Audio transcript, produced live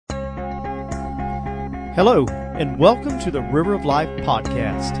Hello, and welcome to the River of Life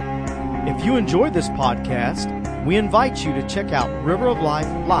podcast. If you enjoyed this podcast, we invite you to check out River of Life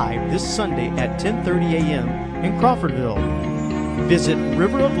live this Sunday at 10:30 a.m. in Crawfordville. Visit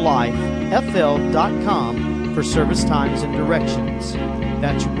riveroflifefl.com for service times and directions.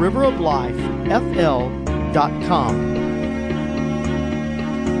 That's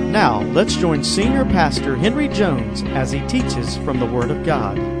riveroflifefl.com. Now, let's join Senior Pastor Henry Jones as he teaches from the Word of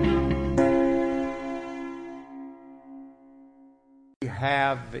God.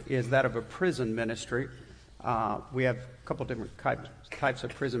 Is that of a prison ministry. We have a couple different types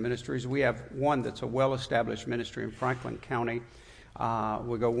of prison ministries. We have one that's a well-established ministry in Franklin County.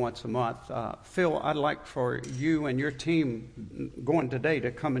 We go once a month. Phil, I'd like for you and your team going today to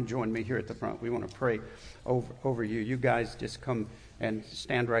come and join me here at the front. We want to pray over you. You guys just come and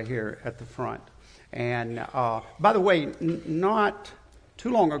stand right here at the front. And by the way, not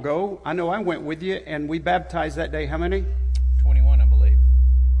too long ago, I know I went with you, and we baptized that day. How many? 21, I believe.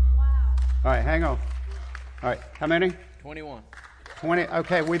 All right, hang on. All right, how many? 21. 20.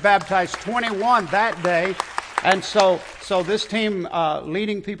 Okay, we baptized 21 that day. And so this team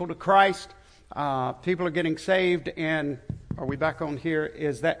leading people to Christ, people are getting saved. And are we back on here?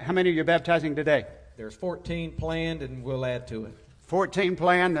 Is that how many are you baptizing today? There's 14 planned, and we'll add to it. 14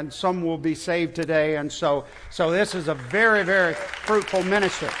 planned, and some will be saved today. And so this is a very, very fruitful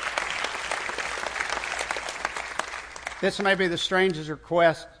ministry. This may be the strangest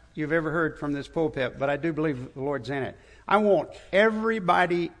request you've ever heard from this pulpit, but I do believe the Lord's in it. I want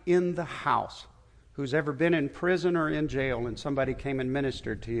everybody in the house who's ever been in prison or in jail and somebody came and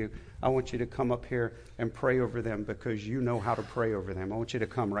ministered to you, I want you to come up here and pray over them because you know how to pray over them. I want you to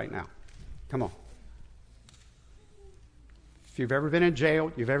come right now. Come on. If you've ever been in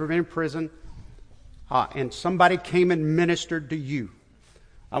jail, you've ever been in prison, and somebody came and ministered to you,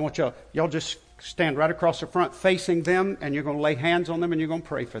 I want y'all just stand right across the front facing them, and you're going to lay hands on them and you're going to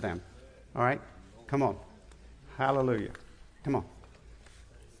pray for them. All right? Come on. Hallelujah. Come on.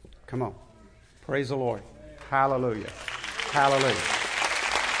 Come on. Praise the Lord. Hallelujah. Hallelujah.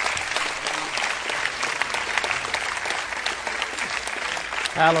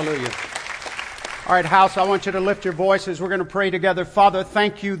 Hallelujah. All right, house, I want you to lift your voices. We're going to pray together. Father,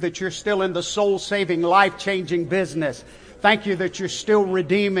 thank you that you're still in the soul-saving, life-changing business. Thank you that you're still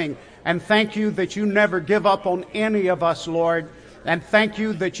redeeming. And thank you that you never give up on any of us, Lord. And thank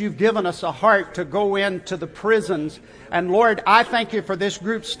you that you've given us a heart to go into the prisons. And Lord, I thank you for this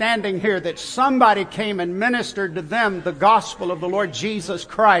group standing here, that somebody came and ministered to them the gospel of the Lord Jesus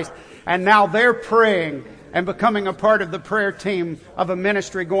Christ. And now they're praying and becoming a part of the prayer team of a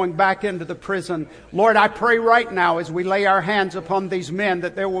ministry going back into the prison. Lord, I pray right now as we lay our hands upon these men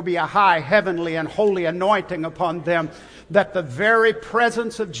that there will be a high, heavenly, and holy anointing upon them, that the very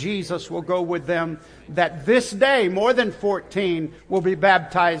presence of Jesus will go with them, that this day more than 14 will be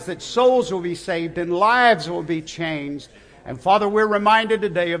baptized, that souls will be saved and lives will be changed. And Father, we're reminded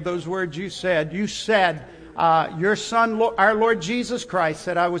today of those words you said. You said, your Son, our Lord Jesus Christ,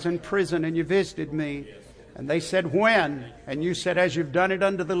 said, I was in prison and you visited me. And they said, when? And you said, as you've done it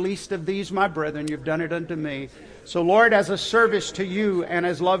unto the least of these, my brethren, you've done it unto me. So, Lord, as a service to you and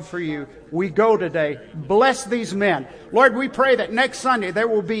as love for you, we go today. Bless these men. Lord, we pray that next Sunday there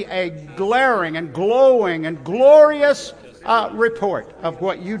will be a glaring and glowing and glorious report of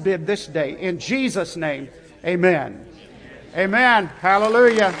what you did this day. In Jesus' name, amen. Amen.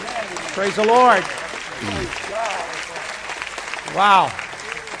 Hallelujah. Praise the Lord. Wow.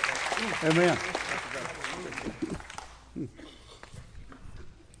 Amen.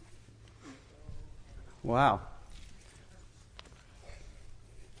 Wow.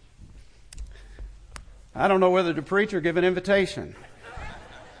 I don't know whether to preach or give an invitation.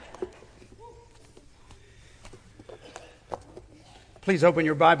 Please open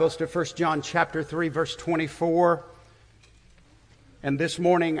your Bibles to 1 John chapter 3, verse 24. And this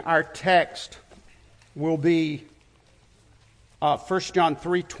morning our text will be 1 John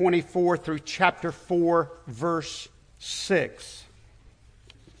 3:24 through chapter 4, verse 6.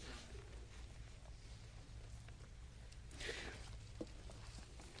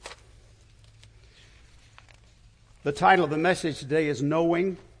 The title of the message today is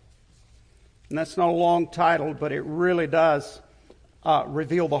Knowing. And that's not a long title, but it really does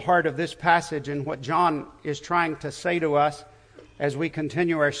reveal the heart of this passage and what John is trying to say to us as we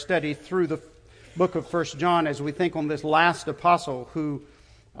continue our study through the book of 1 John, as we think on this last apostle who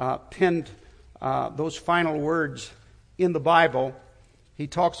penned those final words in the Bible. He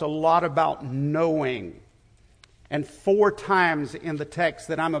talks a lot about knowing. And 4 times in the text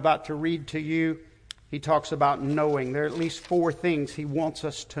that I'm about to read to you, he talks about knowing. There are at least 4 things he wants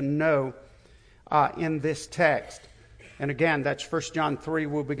us to know. in this text. And again, that's 1 John 3.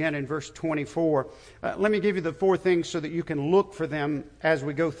 We'll begin in verse 24. Let me give you the 4 things so that you can look for them as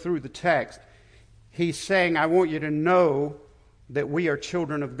we go through the text. He's saying, I want you to know that we are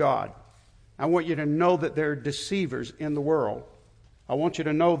children of God. I want you to know that there are deceivers in the world. I want you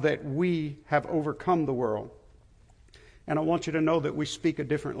to know that we have overcome the world. And I want you to know that we speak a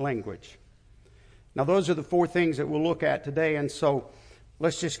different language. Now, those are the 4 things that we'll look at today. And so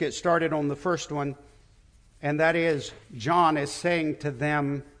let's just get started on the first one. And that is, John is saying to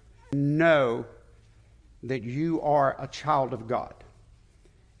them, know that you are a child of God.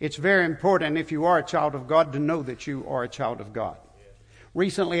 It's very important, if you are a child of God, to know that you are a child of God.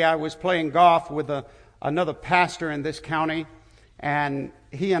 Recently, I was playing golf with another pastor in this county, and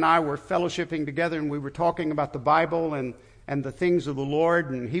he and I were fellowshipping together, and we were talking about the Bible and the things of the Lord,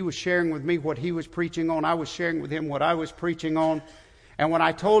 and he was sharing with me what he was preaching on. I was sharing with him what I was preaching on. And when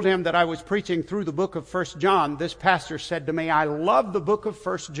I told him that I was preaching through the book of 1 John, this pastor said to me, I love the book of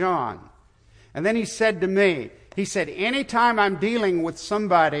 1 John. And then he said to me, he said, anytime I'm dealing with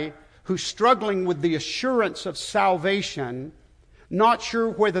somebody who's struggling with the assurance of salvation, not sure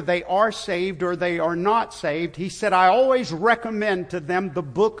whether they are saved or they are not saved, he said, I always recommend to them the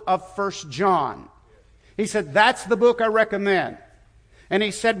book of 1 John. He said, that's the book I recommend. And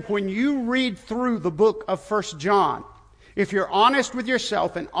he said, when you read through the book of 1 John, if you're honest with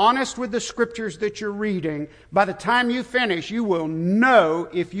yourself and honest with the scriptures that you're reading, by the time you finish, you will know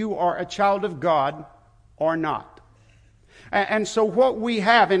if you are a child of God or not. And so what we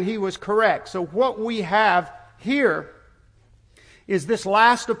have, and he was correct, so what we have here is this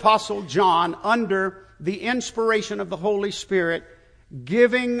last apostle John, under the inspiration of the Holy Spirit,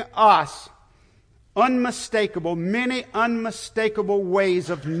 giving us many unmistakable ways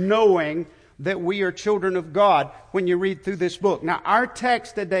of knowing that we are children of God when you read through this book. Now, our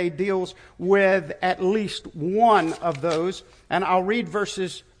text today deals with at least one of those, and I'll read verse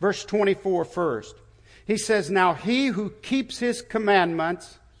 24 first. He says, now he who keeps his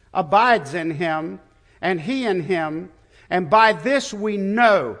commandments abides in him, and he in him, and by this we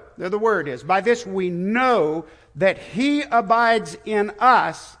know, there the word is, by this we know that he abides in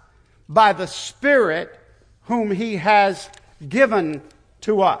us by the Spirit whom he has given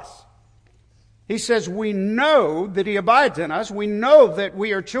to us. He says we know that he abides in us. We know that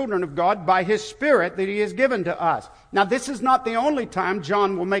we are children of God by his Spirit that he has given to us. Now, this is not the only time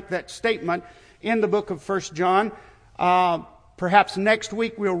John will make that statement in the book of 1 John. Perhaps next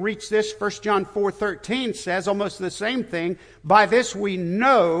week we'll reach this. 1 John 4:13 says almost the same thing. By this we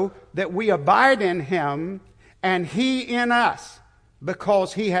know that we abide in him and he in us,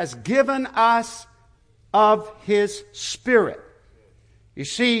 because he has given us of his Spirit. You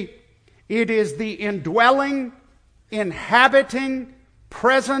see, it is the indwelling, inhabiting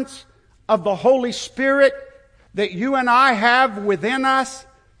presence of the Holy Spirit that you and I have within us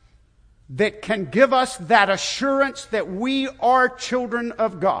that can give us that assurance that we are children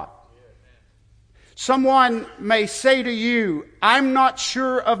of God. Someone may say to you, I'm not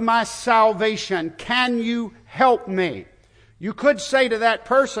sure of my salvation. Can you help me? You could say to that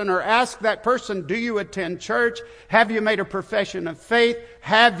person or ask that person, do you attend church? Have you made a profession of faith?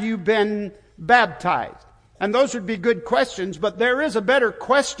 Have you been baptized? And those would be good questions, but there is a better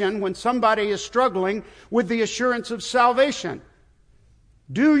question when somebody is struggling with the assurance of salvation.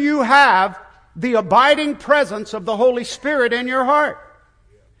 Do you have the abiding presence of the Holy Spirit in your heart?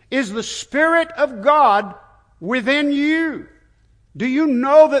 Is the Spirit of God within you? Do you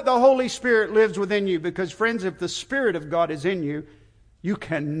know that the Holy Spirit lives within you? Because, friends, if the Spirit of God is in you, you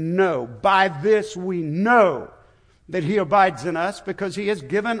can know. By this we know that he abides in us, because he has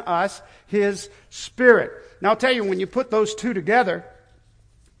given us his Spirit. Now, I'll tell you, when you put those two together,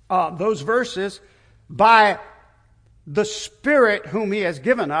 those verses, by the Spirit whom he has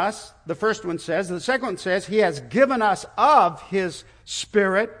given us, the first one says. The second one says, he has given us of his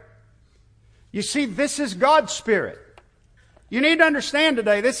Spirit. You see, this is God's Spirit. You need to understand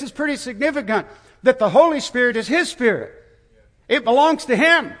today, this is pretty significant, that the Holy Spirit is his Spirit. It belongs to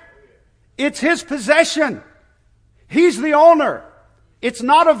him. It's his possession. He's the owner. It's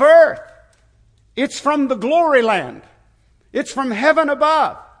not of earth. It's from the glory land. It's from heaven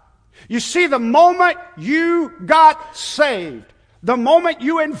above. You see, the moment you got saved, the moment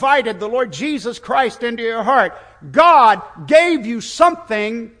you invited the Lord Jesus Christ into your heart, God gave you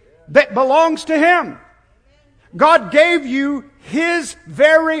something that belongs to him. God gave you his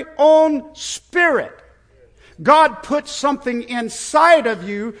very own Spirit. God put something inside of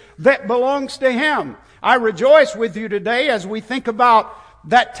you that belongs to him. I rejoice with you today as we think about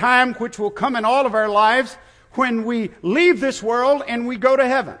that time which will come in all of our lives when we leave this world and we go to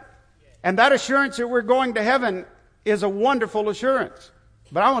heaven. And that assurance that we're going to heaven is a wonderful assurance.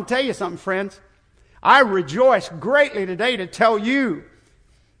 But I want to tell you something, friends. I rejoice greatly today to tell you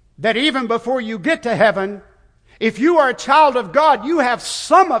that even before you get to heaven, if you are a child of God, you have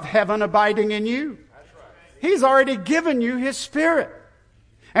some of heaven abiding in you. He's already given you His Spirit.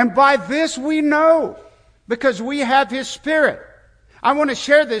 And by this we know, because we have His Spirit. I want to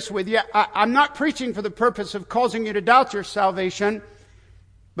share this with you. I'm not preaching for the purpose of causing you to doubt your salvation.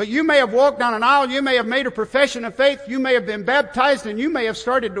 But you may have walked down an aisle, you may have made a profession of faith, you may have been baptized, and you may have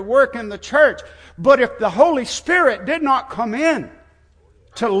started to work in the church. But if the Holy Spirit did not come in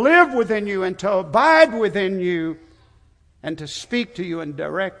to live within you and to abide within you and to speak to you and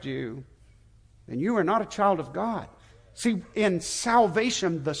direct you, then you are not a child of God. See, in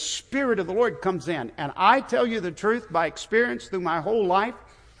salvation, the Spirit of the Lord comes in. And I tell you the truth by experience through my whole life,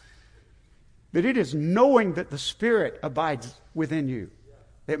 that it is knowing that the Spirit abides within you.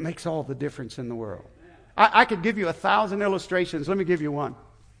 It makes all the difference in the world. I could give you 1,000 illustrations. Let me give you one.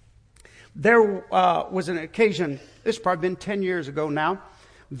 There was an occasion, this has probably been 10 years ago now,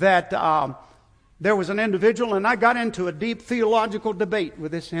 that there was an individual, and I got into a deep theological debate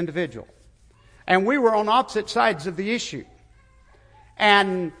with this individual. And we were on opposite sides of the issue.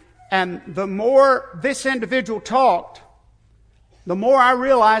 And the more this individual talked, the more I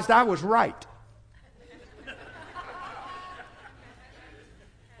realized I was right.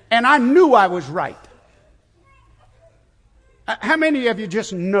 And I knew I was right. How many of you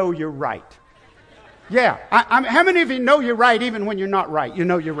just know you're right? Yeah. How many of you know you're right even when you're not right? You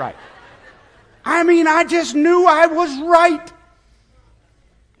know you're right. I mean, I just knew I was right.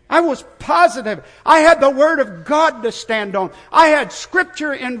 I was positive. I had the Word of God to stand on. I had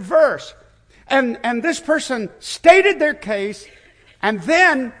Scripture in verse. And this person stated their case, and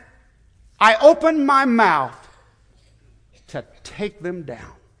then I opened my mouth to take them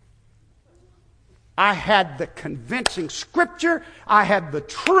down. I had the convincing Scripture, I had the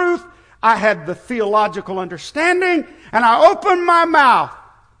truth, I had the theological understanding, and I opened my mouth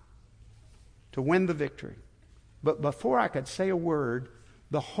to win the victory. But before I could say a word,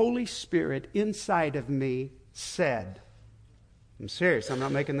 the Holy Spirit inside of me said, I'm serious, I'm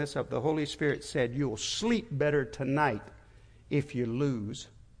not making this up. The Holy Spirit said, you'll sleep better tonight if you lose.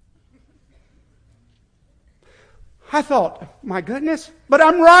 I thought, my goodness, but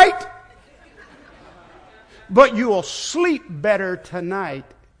I'm right. But you will sleep better tonight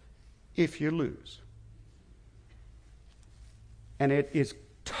if you lose. And it is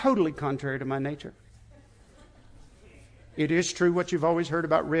totally contrary to my nature. It is true what you've always heard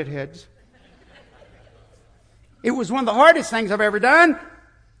about redheads. It was one of the hardest things I've ever done.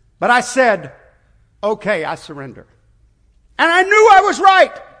 But I said, okay, I surrender. And I knew I was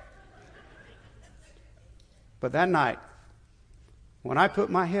right. But that night, when I put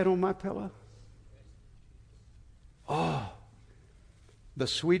my head on my pillow, the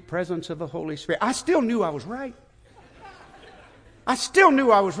sweet presence of the Holy Spirit. I still knew I was right. I still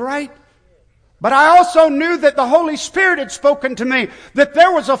knew I was right. But I also knew that the Holy Spirit had spoken to me. That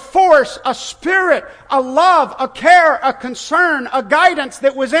there was a force, a spirit, a love, a care, a concern, a guidance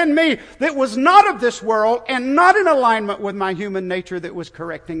that was in me that was not of this world and not in alignment with my human nature, that was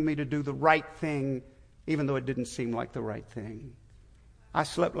correcting me to do the right thing, even though it didn't seem like the right thing. I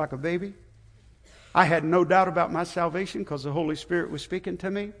slept like a baby. I had no doubt about my salvation because the Holy Spirit was speaking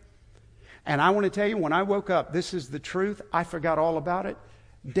to me. And I want to tell you, when I woke up, this is the truth. I forgot all about it.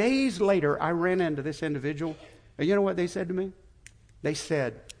 Days later, I ran into this individual. And you know what they said to me? They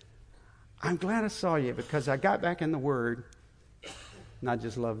said, I'm glad I saw you because I got back in the Word. And I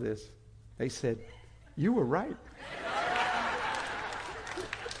just love this. They said, you were right.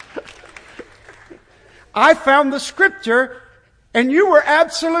 I found the Scripture and you were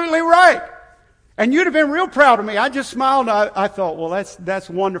absolutely right. And you'd have been real proud of me. I just smiled. I thought, well, that's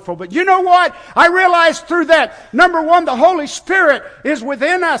wonderful. But you know what? I realized through that, number one, the Holy Spirit is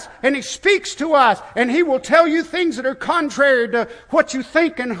within us and He speaks to us and He will tell you things that are contrary to what you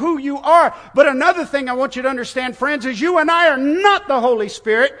think and who you are. But another thing I want you to understand, friends, is you and I are not the Holy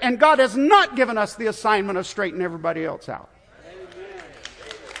Spirit, and God has not given us the assignment of straightening everybody else out.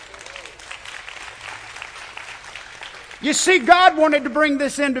 You see, God wanted to bring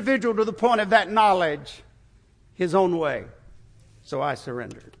this individual to the point of that knowledge His own way. So I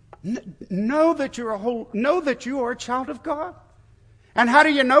surrendered. Know that you are a child of God. And how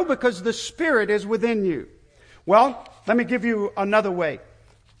do you know? Because the Spirit is within you. Well, let me give you another way.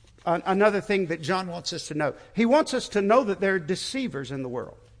 Another thing that John wants us to know. He wants us to know that there are deceivers in the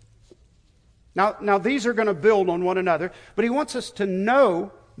world. Now these are going to build on one another, but he wants us to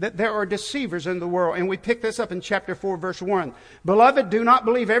know that there are deceivers in the world. And we pick this up in chapter 4, verse 1. Beloved, do not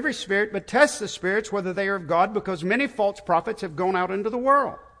believe every spirit, but test the spirits whether they are of God, because many false prophets have gone out into the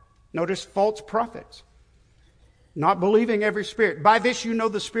world. Notice false prophets. Not believing every spirit. By this you know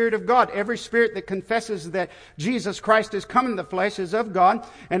the Spirit of God. Every spirit that confesses that Jesus Christ is come in the flesh is of God.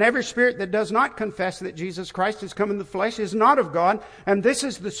 And every spirit that does not confess that Jesus Christ is come in the flesh is not of God. And this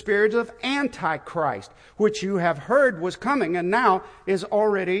is the spirit of Antichrist, which you have heard was coming and now is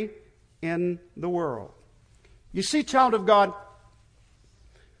already in the world. You see, child of God,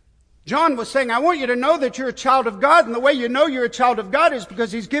 John was saying, I want you to know that you're a child of God. And the way you know you're a child of God is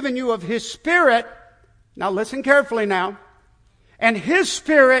because He's given you of His Spirit. Now listen carefully now. And His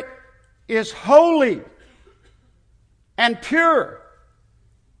Spirit is holy and pure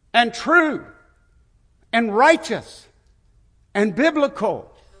and true and righteous and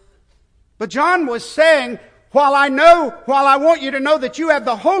biblical. But John was saying, while I want you to know that you have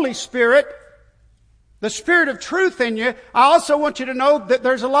the Holy Spirit, the Spirit of truth in you, I also want you to know that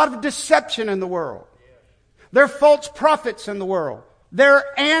there's a lot of deception in the world. There are false prophets in the world. There are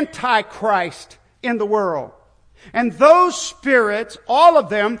antichrist in the world. And those spirits, all of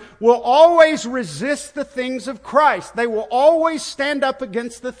them, will always resist the things of Christ. They will always stand up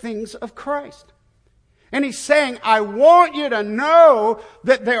against the things of Christ. And He's saying, I want you to know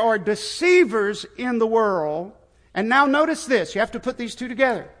that there are deceivers in the world. And now notice this. You have to put these two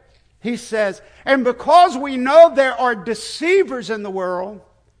together. He says, and because we know there are deceivers in the world,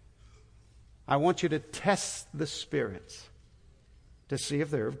 I want you to test the spirits to see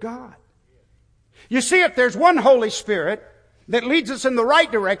if they're of God. You see, if there's one Holy Spirit that leads us in the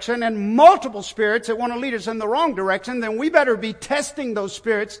right direction and multiple spirits that want to lead us in the wrong direction, then we better be testing those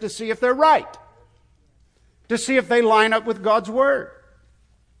spirits to see if they're right, to see if they line up with God's Word.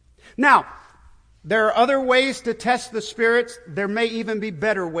 Now, there are other ways to test the spirits. There may even be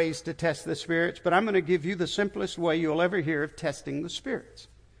better ways to test the spirits, but I'm going to give you the simplest way you'll ever hear of testing the spirits.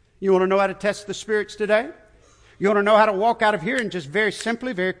 You want to know how to test the spirits today? You want to know how to walk out of here and just very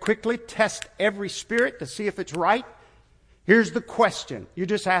simply, very quickly test every spirit to see if it's right? Here's the question. You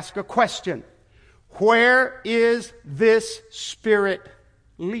just ask a question. Where is this spirit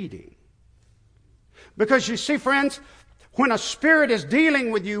leading? Because you see, friends, when a spirit is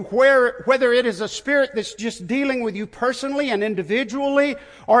dealing with you, whether it is a spirit that's just dealing with you personally and individually,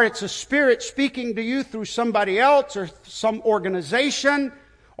 or it's a spirit speaking to you through somebody else or some organization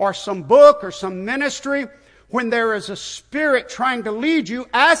or some book or some ministry, when there is a spirit trying to lead you,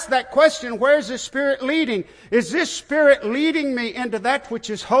 ask that question, where is this spirit leading? Is this spirit leading me into that which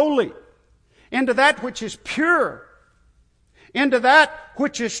is holy, into that which is pure, into that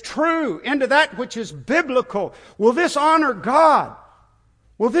which is true, into that which is biblical? Will this honor God?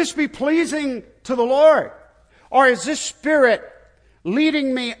 Will this be pleasing to the Lord? Or is this spirit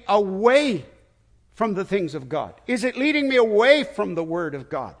leading me away from the things of God? Is it leading me away from the Word of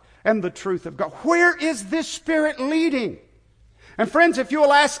God and the truth of God? Where is this spirit leading? And friends, if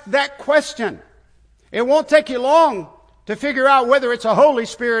you'll ask that question, it won't take you long to figure out whether it's a Holy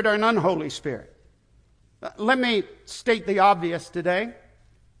Spirit or an unholy spirit. Let me state the obvious today,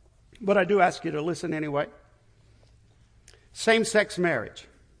 but I do ask you to listen anyway. Same-sex marriage,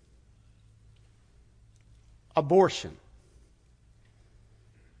 abortion,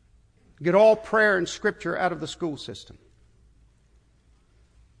 get all prayer and scripture out of the school system.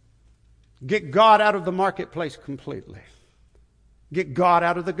 Get God out of the marketplace completely. Get God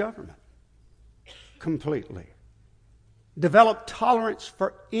out of the government completely. Develop tolerance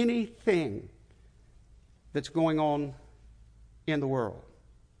for anything that's going on in the world.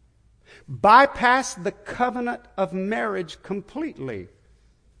 Bypass the covenant of marriage completely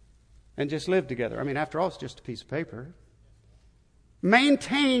and just live together. I mean, after all, it's just a piece of paper.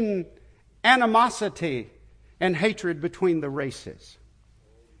 Maintain animosity and hatred between the races.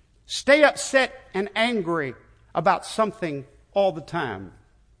 Stay upset and angry about something all the time.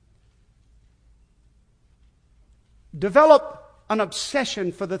 Develop an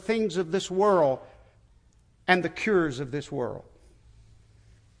obsession for the things of this world and the cures of this world.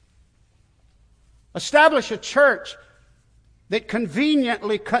 Establish a church that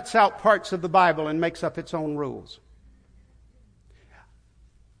conveniently cuts out parts of the Bible and makes up its own rules.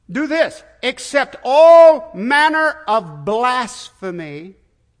 Do this. Accept all manner of blasphemy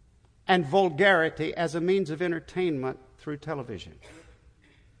and vulgarity as a means of entertainment through television.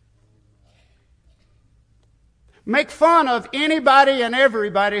 Make fun of anybody and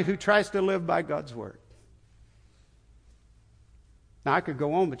everybody who tries to live by God's Word. Now, I could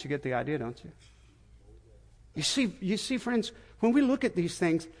go on, but you get the idea, don't you? You see, friends, when we look at these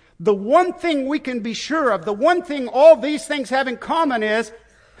things, the one thing we can be sure of, the one thing all these things have in common is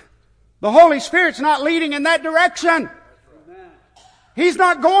The Holy Spirit's not leading in that direction. He's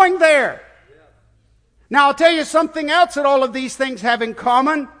not going there. Now I'll tell you something else that all of these things have in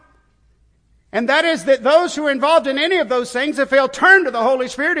common. And that is that those who are involved in any of those things, if they'll turn to the Holy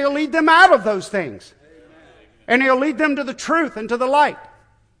Spirit, He'll lead them out of those things. And He'll lead them to the truth and to the light.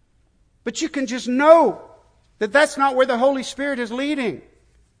 But you can just know that that's not where the Holy Spirit is leading.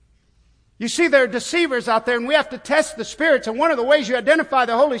 You see, there are deceivers out there, and we have to test the spirits. And one of the ways you identify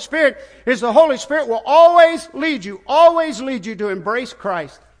the Holy Spirit is the Holy Spirit will always lead you to embrace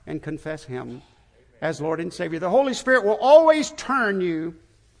Christ and confess Him as Lord and Savior. The Holy Spirit will always turn you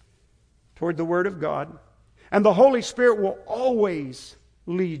toward the Word of God. And the Holy Spirit will always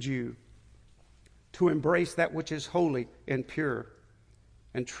lead you to embrace that which is holy and pure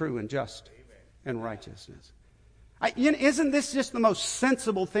and true and just and righteousness. Isn't this just the most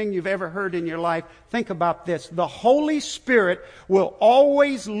sensible thing you've ever heard in your life? Think about this. The Holy Spirit will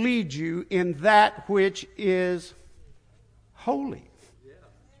always lead you in that which is holy.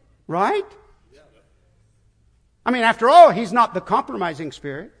 Right? I mean, after all, He's not the compromising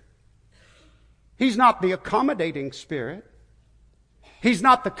Spirit. He's not the accommodating Spirit. He's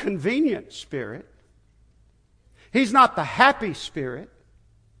not the convenient Spirit. He's not the happy Spirit.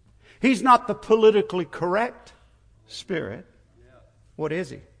 He's not the politically correct Spirit. What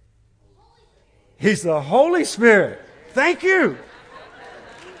is He? He's the Holy Spirit. Thank you.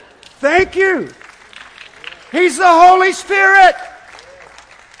 Thank you. He's the Holy Spirit.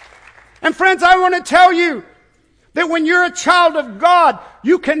 And friends, I want to tell you that when you're a child of God,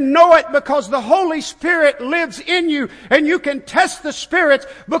 you can know it because the Holy Spirit lives in you. And you can test the spirits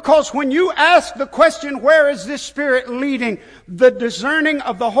because when you ask the question, where is this Spirit leading? The discerning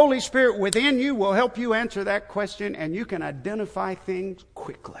of the Holy Spirit within you will help you answer that question, and you can identify things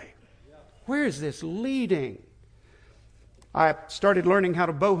quickly. Where is this leading? I started learning how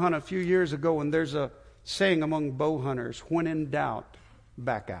to bow hunt a few years ago, and there's a saying among bow hunters, when in doubt,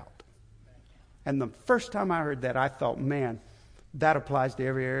 back out. And the first time I heard that, I thought, man, that applies to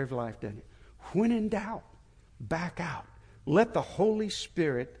every area of life, doesn't it? When in doubt, back out. Let the Holy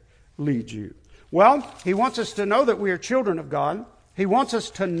Spirit lead you. Well, He wants us to know that we are children of God. He wants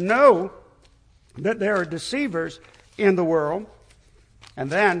us to know that there are deceivers in the world. And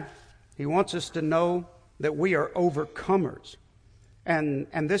then He wants us to know that we are overcomers. And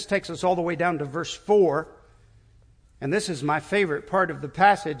this takes us all the way down to verse 4. And this is my favorite part of the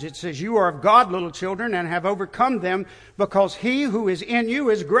passage. It says, you are of God, little children, and have overcome them, because He who is in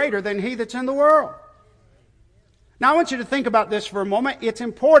you is greater than he that's in the world. Now I want you to think about this for a moment. It's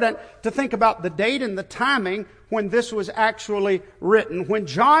important to think about the date and the timing when this was actually written. When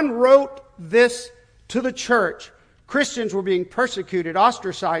John wrote this to the church, Christians were being persecuted,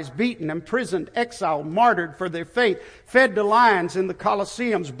 ostracized, beaten, imprisoned, exiled, martyred for their faith, fed to lions in the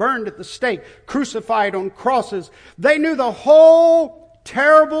Colosseums, burned at the stake, crucified on crosses. They knew the whole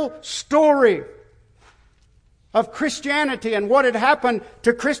terrible story of Christianity and what had happened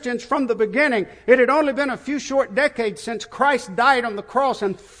to Christians from the beginning. It had only been a few short decades since Christ died on the cross,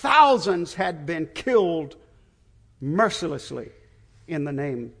 and thousands had been killed mercilessly in the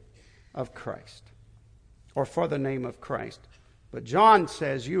name of Christ, or for the name of Christ. But John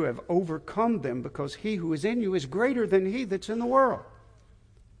says, you have overcome them because He who is in you is greater than he that's in the world.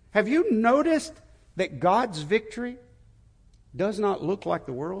 Have you noticed that God's victory does not look like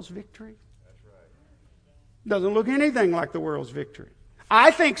the world's victory? Doesn't look anything like the world's victory. I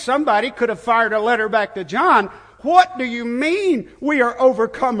think somebody could have fired a letter back to John. What do you mean we are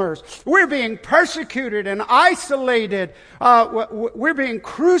overcomers? We're being persecuted and isolated. We're being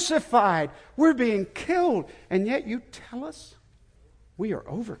crucified. We're being killed. And yet you tell us we are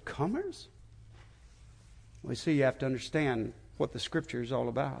overcomers? Well, see, you have to understand what the Scripture is all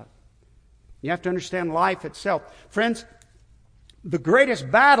about. You have to understand life itself. Friends, the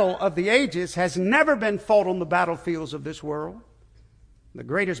greatest battle of the ages has never been fought on the battlefields of this world. The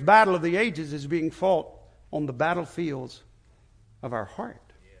greatest battle of the ages is being fought on the battlefields of our heart.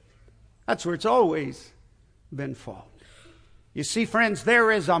 That's where it's always been fought. You see, friends, there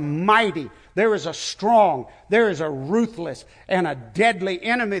is a mighty, there is a strong, there is a ruthless and a deadly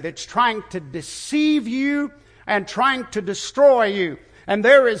enemy that's trying to deceive you and trying to destroy you. And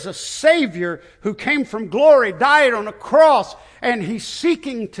there is a Savior who came from glory, died on a cross, and He's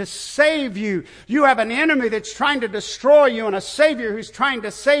seeking to save you. You have an enemy that's trying to destroy you and a Savior who's trying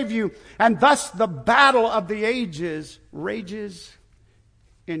to save you. And thus the battle of the ages rages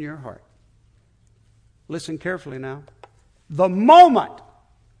in your heart. Listen carefully now. The moment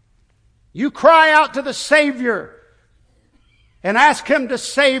you cry out to the Savior and ask Him to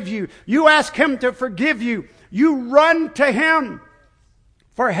save you, you ask Him to forgive you, you run to Him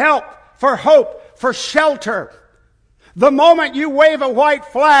for help, for hope, for shelter. The moment you wave a white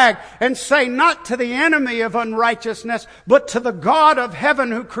flag and say not to the enemy of unrighteousness, but to the God of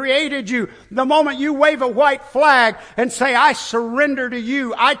heaven who created you. The moment you wave a white flag and say, I surrender to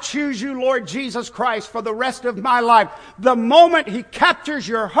you. I choose you, Lord Jesus Christ, for the rest of my life. The moment He captures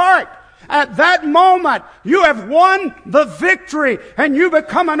your heart, at that moment, you have won the victory and you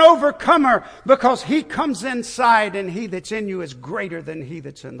become an overcomer because He comes inside and He that's in you is greater than he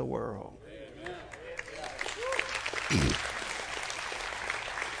that's in the world.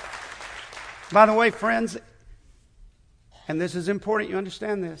 By the way, friends, and this is important, you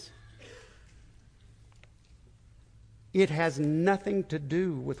understand this. It has nothing to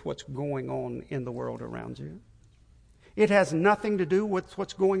do with what's going on in the world around you. It has nothing to do with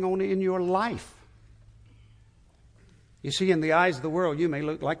what's going on in your life. You see, in the eyes of the world, you may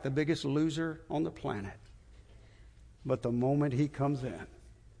look like the biggest loser on the planet. But the moment He comes in,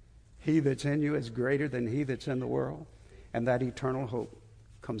 He that's in you is greater than he that's in the world. And that eternal hope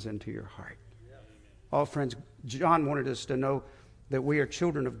comes into your heart. Oh, friends, John wanted us to know that we are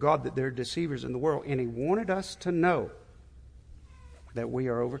children of God, that there are deceivers in the world. And he wanted us to know that we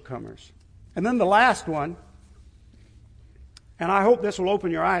are overcomers. And then the last one, and I hope this will open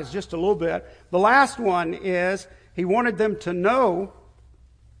your eyes just a little bit. The last one is he wanted them to know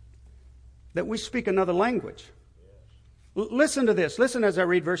that we speak another language. Listen to this. Listen as I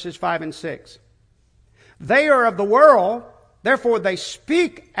read verses 5 and 6. They are of the world, therefore they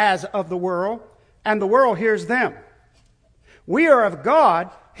speak as of the world, and the world hears them. We are of God.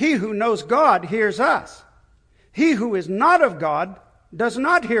 He who knows God hears us. He who is not of God does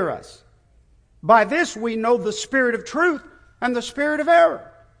not hear us. By this we know the spirit of truth and the spirit of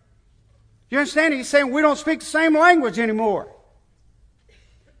error. You understand? He's saying we don't speak the same language anymore.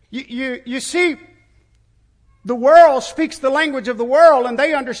 You see, the world speaks the language of the world, and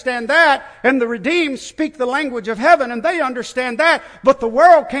they understand that. And the redeemed speak the language of heaven, and they understand that. But the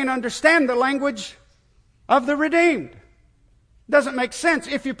world can't understand the language of the redeemed. Doesn't make sense.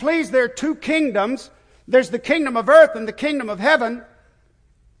 If you please, there are two kingdoms. There's the kingdom of earth and the kingdom of heaven,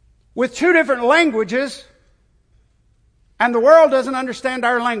 with two different languages, and the world doesn't understand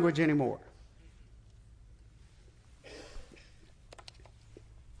our language anymore.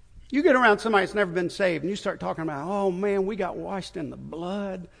 You get around somebody that's never been saved and you start talking about, oh man, we got washed in the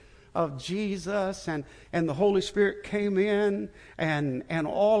blood of Jesus and the Holy Spirit came in and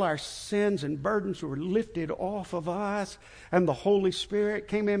all our sins and burdens were lifted off of us and the Holy Spirit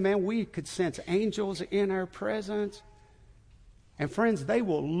came in. Man, we could sense angels in our presence. And friends, they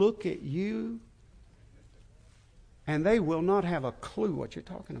will look at you and they will not have a clue what you're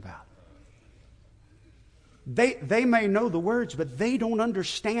talking about. They may know the words, but they don't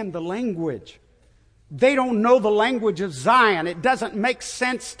understand the language. They don't know the language of Zion. It doesn't make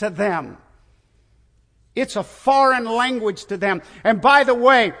sense to them. It's a foreign language to them. And by the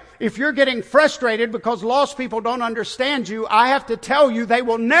way, if you're getting frustrated because lost people don't understand you, I have to tell you they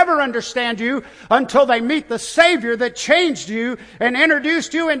will never understand you until they meet the Savior that changed you and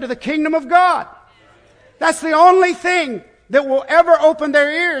introduced you into the kingdom of God. That's the only thing that will ever open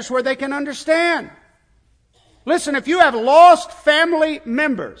their ears where they can understand. Listen, if you have lost family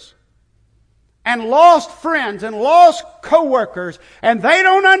members and lost friends and lost co-workers and they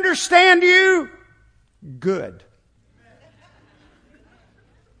don't understand you, good.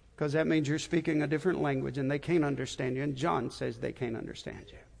 Because that means you're speaking a different language and they can't understand you. And John says they can't understand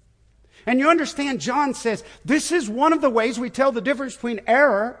you. And you understand, John says, this is one of the ways we tell the difference between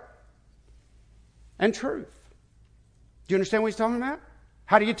error and truth. Do you understand what he's talking about?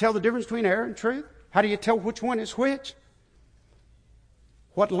 How do you tell the difference between error and truth? How do you tell which one is which?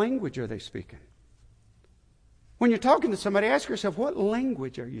 What language are they speaking? When you're talking to somebody, ask yourself, what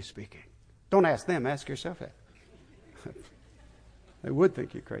language are you speaking? Don't ask them, ask yourself that. They would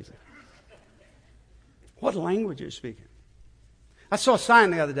think you're crazy. What language are you speaking? I saw a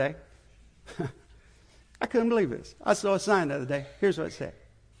sign the other day. I couldn't believe this. I saw a sign the other day. Here's what it said.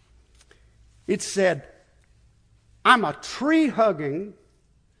 It said, I'm a tree-hugging,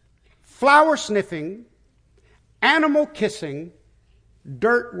 flower-sniffing, animal-kissing,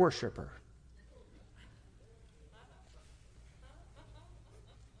 dirt worshiper.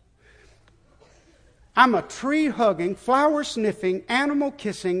 I'm a tree-hugging, flower-sniffing,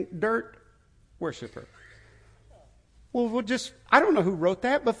 animal-kissing, dirt worshiper. Well, I don't know who wrote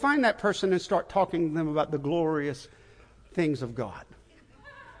that, but find that person and start talking to them about the glorious things of God.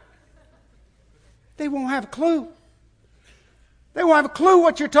 They won't have a clue. They won't have a clue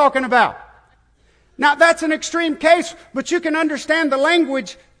what you're talking about. Now, that's an extreme case, but you can understand the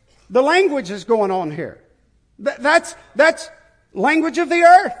language. The language is going on here. That's language of the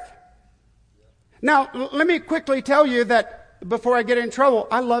earth. Now, let me quickly tell you that before I get in trouble,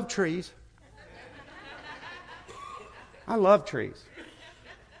 I love trees. I love trees.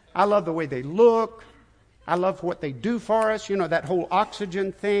 I love the way they look. I love what they do for us. You know, that whole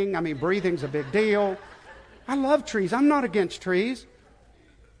oxygen thing. I mean, breathing's a big deal. I love trees. I'm not against trees.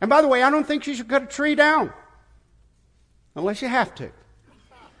 And by the way, I don't think you should cut a tree down. Unless you have to.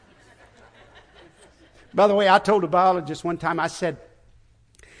 By the way, I told a biologist one time, I said,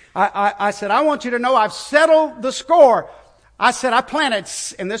 I want you to know I've settled the score. I said, I planted,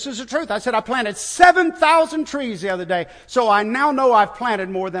 and this is the truth, I said, I planted 7,000 trees the other day, so I now know I've planted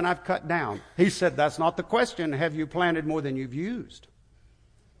more than I've cut down. He said, that's not the question. Have you planted more than you've used?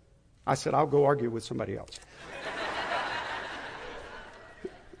 I said, I'll go argue with somebody else.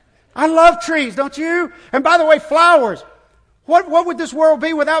 I love trees, don't you? And by the way, flowers. What would this world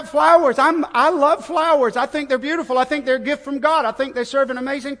be without flowers? I love flowers. I think they're beautiful. I think they're a gift from God. I think they serve an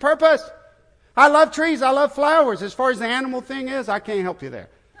amazing purpose. I love trees. I love flowers. As far as the animal thing is, I can't help you there.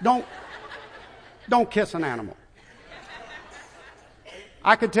 Don't kiss an animal.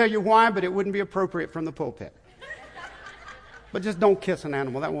 I could tell you why, but it wouldn't be appropriate from the pulpit. But just don't kiss an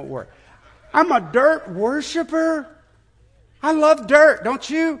animal. That won't work. I'm a dirt worshiper. I love dirt, don't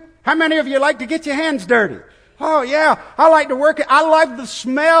you? How many of you like to get your hands dirty? Oh yeah, I like to work it. I like the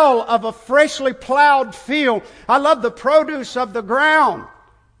smell of a freshly plowed field. I love the produce of the ground.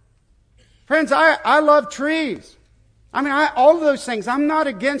 Friends, I love trees. I mean, all of those things. I'm not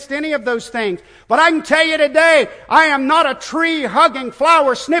against any of those things. But I can tell you today, I am not a tree-hugging,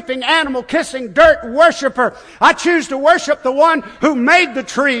 flower-sniffing, animal-kissing, dirt worshiper. I choose to worship the one who made the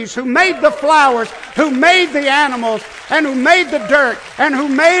trees, who made the flowers, who made the animals, and who made the dirt, and who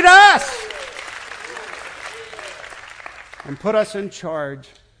made us. And put us in charge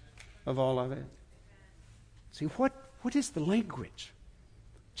of all of it. See, what is the language?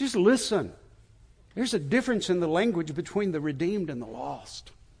 Just listen. There's a difference in the language between the redeemed and the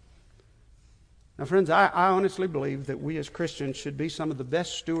lost. Now, friends, I honestly believe that we as Christians should be some of the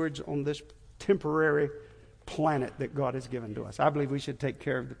best stewards on this temporary planet that God has given to us. I believe we should take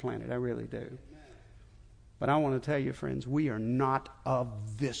care of the planet. I really do. But I want to tell you, friends, we are not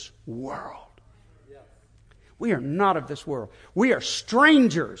of this world. We are not of this world. We are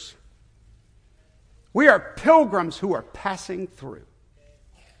strangers. We are pilgrims who are passing through.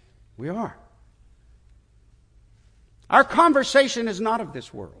 We are. Our conversation is not of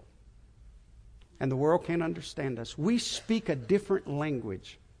this world. And the world can't understand us. We speak a different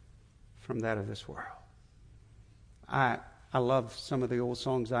language from that of this world. I love some of the old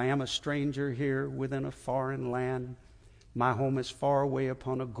songs. I am a stranger here within a foreign land. My home is far away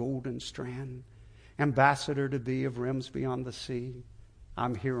upon a golden strand. Ambassador to be of realms beyond the sea.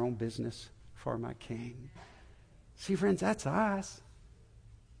 I'm here on business for my King. See, friends, that's us.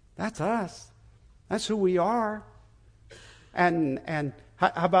 That's us. That's who we are. And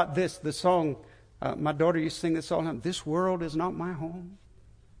how about this? The song, my daughter used to sing this all the time. This world is not my home.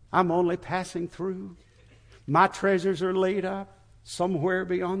 I'm only passing through. My treasures are laid up somewhere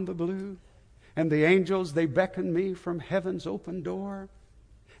beyond the blue. And the angels, they beckon me from heaven's open door.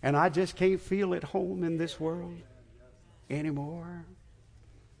 And I just can't feel at home in this world anymore.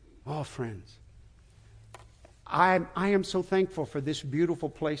 Oh, friends, I am so thankful for this beautiful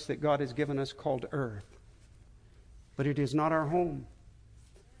place that God has given us called earth. But it is not our home.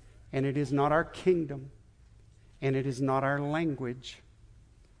 And it is not our kingdom. And it is not our language.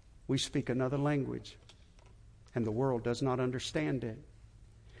 We speak another language. And the world does not understand it.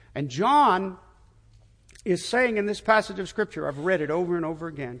 And John is saying in this passage of Scripture, I've read it over and over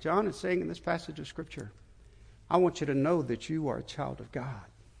again. John is saying in this passage of Scripture, I want you to know that you are a child of God.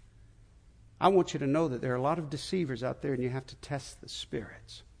 I want you to know that there are a lot of deceivers out there and you have to test the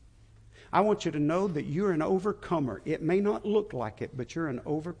spirits. I want you to know that you're an overcomer. It may not look like it, but you're an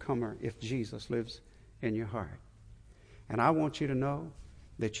overcomer if Jesus lives in your heart. And I want you to know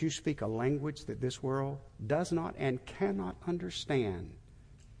that you speak a language that this world does not and cannot understand.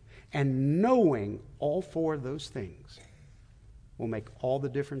 And knowing all four of those things will make all the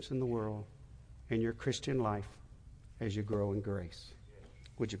difference in the world in your Christian life as you grow in grace.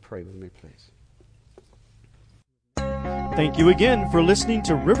 Would you pray with me, please? Thank you again for listening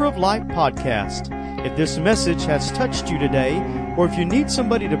to River of Life Podcast. If this message has touched you today, or if you need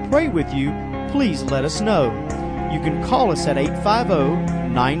somebody to pray with you, please let us know. You can call us at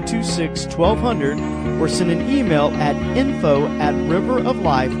 850-926-1200 or send an email at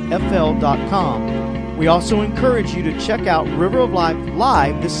info@riveroflifefl.com. We also encourage you to check out River of Life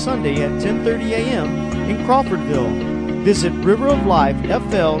live this Sunday at 10:30 a.m. in Crawfordville. Visit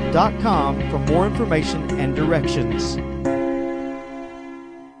riveroflifefl.com for more information and directions.